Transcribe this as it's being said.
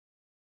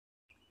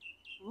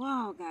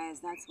Wow, guys,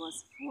 that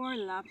was 4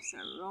 laps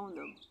around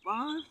the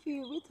ball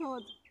field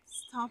without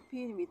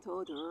stopping,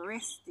 without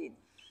resting.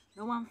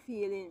 Now I'm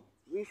feeling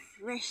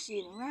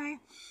refreshing, right?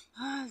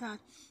 All that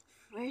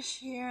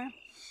fresh air,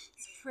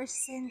 fresh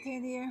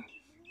scented air,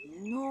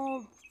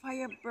 no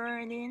fire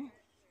burning,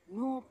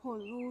 no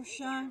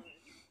pollution.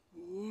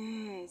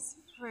 Yes,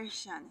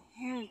 fresh and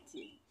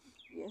healthy.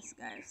 Yes,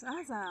 guys,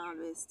 as I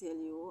always tell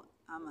you,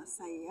 I'm a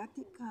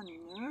sciatica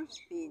nerve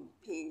pain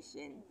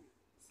patient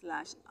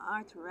slash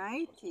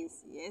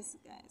arthritis. Yes,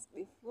 guys,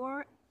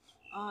 before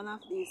all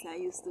of this, I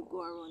used to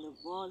go around the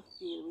ball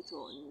field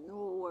without no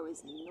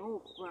worries,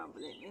 no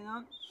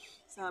problem.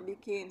 So I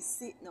became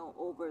sick now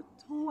over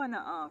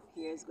 2.5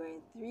 years,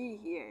 going 3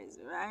 years,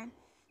 right?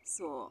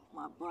 So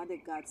my body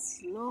got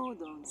slowed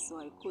down, so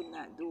I could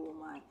not do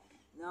my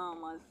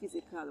normal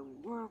physical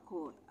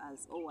workout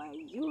as how I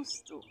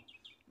used to,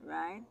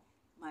 right?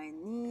 My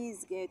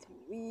knees get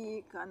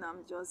weak and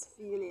I'm just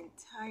feeling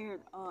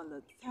tired all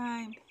the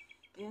time,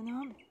 you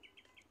know.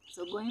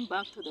 So going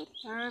back to the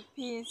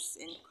therapist,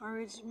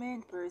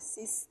 encouragement,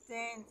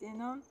 persistent,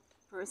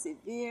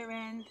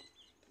 perseverance.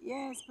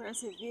 Yes,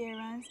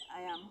 perseverance.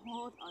 I am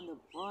out on the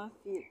ball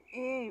field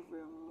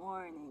every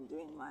morning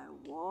doing my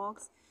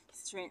walks,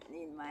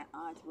 strengthening my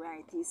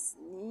arthritis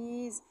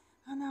knees,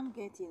 and I'm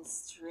getting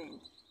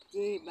strength.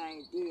 Day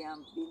by day,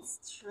 I'm being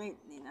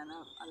strengthening, and I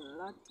have a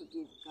lot to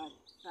give God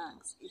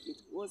thanks. If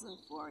it wasn't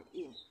for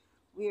Him,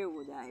 where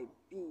would I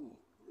be?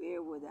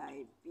 Where would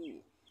I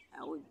be?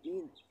 I would be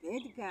in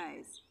bed,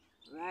 guys,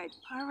 right?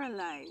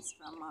 Paralyzed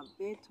from my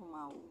bed to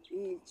my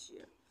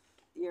wheelchair.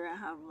 There I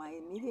have my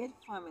immediate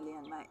family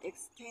and my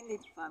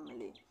extended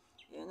family,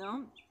 you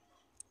know,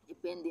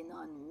 depending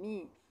on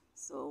me.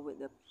 So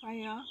with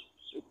prayer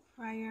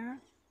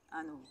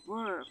and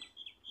work,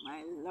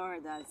 my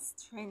Lord has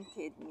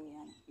strengthened me,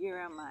 and here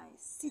am I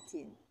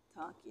sitting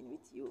talking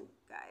with you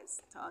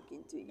guys,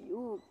 talking to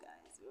you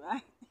guys,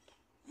 right?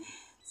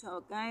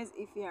 So, guys,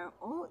 if you are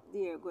out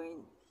there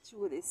going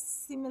through the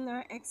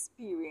similar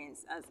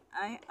experience as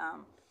I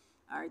am,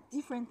 or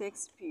different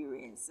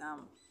experience,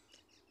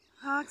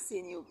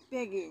 asking you,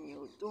 begging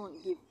you,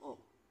 don't give up.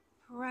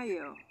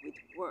 Prayer with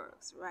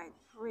works, right?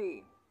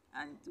 Pray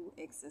and do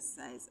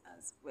exercise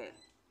as well.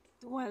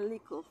 Do a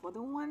little for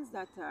the ones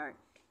that are,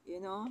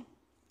 in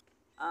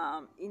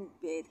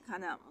bed,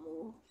 cannot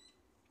move.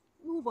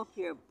 Move up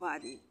your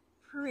body.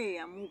 Pray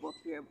and move up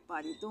your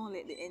body. Don't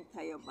let the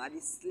entire body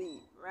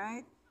sleep,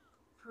 right?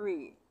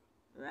 Pray,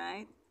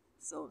 right?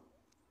 So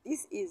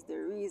this is the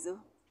reason.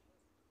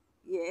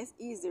 Yes,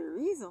 is the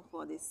reason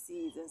for this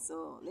season.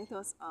 So let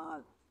us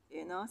all,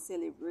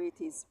 celebrate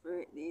his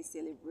birthday,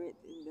 celebrate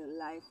in the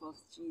life of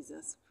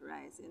Jesus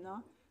Christ,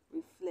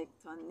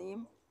 reflect on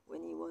him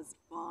when he was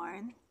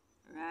born,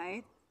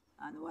 right?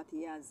 And what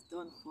he has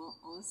done for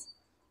us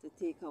to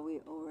take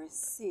away our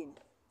sin.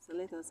 So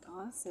let us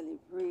all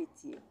celebrate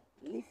him,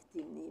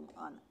 lifting him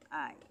on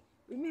high.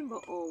 Remember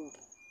how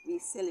we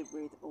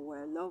celebrate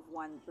our loved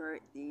one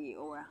birthday,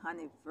 our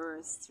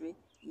anniversary.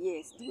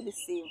 Yes, do the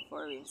same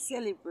for him.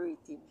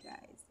 Celebrate him,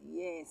 guys.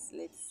 Yes,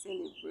 let's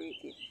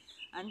celebrate him.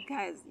 And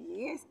guys,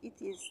 yes, it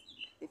is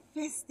the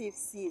festive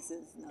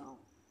seasons now.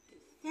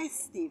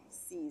 Festive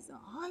season,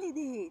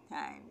 holiday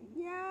time.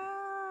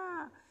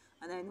 Yeah.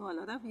 And I know a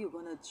lot of you are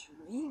gonna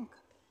drink.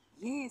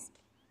 Yes,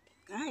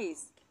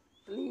 guys,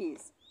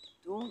 please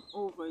don't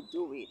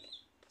overdo it.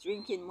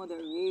 Drink in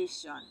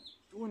moderation.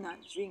 Do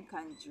not drink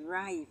and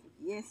drive.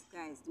 Yes,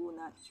 guys, do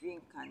not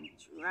drink and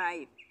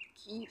drive.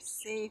 Keep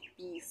safe,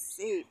 be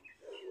safe.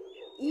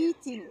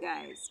 Eating,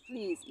 guys,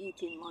 please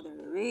eat in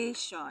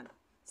moderation.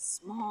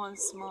 Small,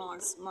 small,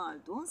 small.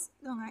 Don't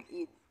sit down and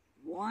eat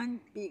one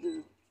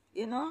big,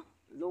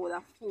 load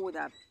of food,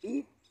 a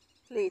big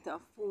plate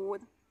of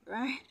food,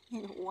 right?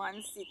 In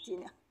one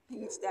sitting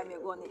each time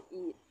you're going to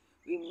eat.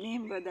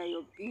 Remember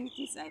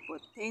diabetes,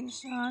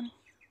 hypertension.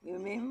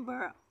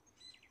 Remember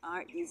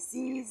heart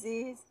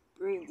diseases,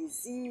 brain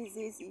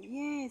diseases.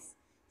 Yes.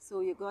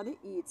 So you got to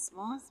eat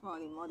small, small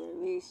in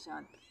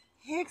moderation.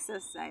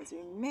 Exercise.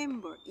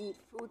 Remember, eat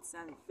fruits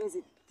and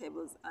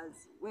vegetables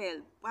as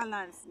well.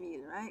 Balanced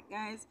meal, right,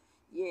 guys?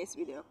 Yes,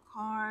 with your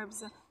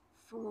carbs,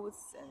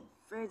 fruits and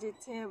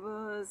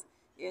vegetables.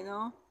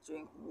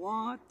 Drink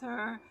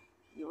water.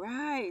 You're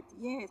right.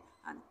 Yes,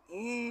 and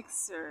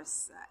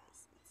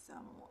exercise. It's a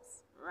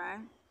must,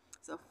 right?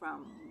 So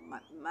from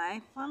my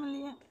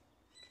family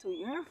to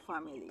your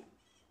family,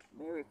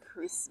 Merry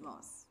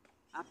Christmas,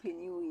 Happy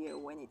New Year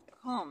when it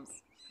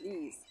comes.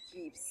 Please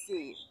keep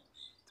safe.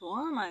 To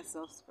all my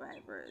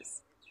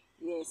subscribers,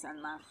 yes,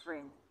 and my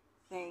friend,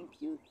 thank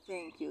you,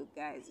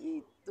 guys.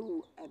 We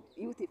do a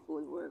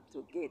beautiful work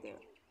together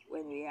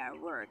when we are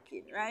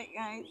working, right,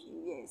 guys?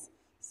 Yes.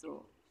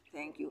 So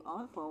thank you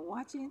all for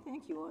watching.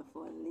 Thank you all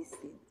for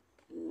listening.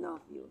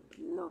 Love you,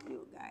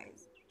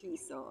 guys.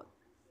 Peace out.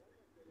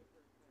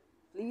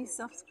 Please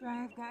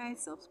subscribe,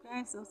 guys.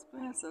 Subscribe.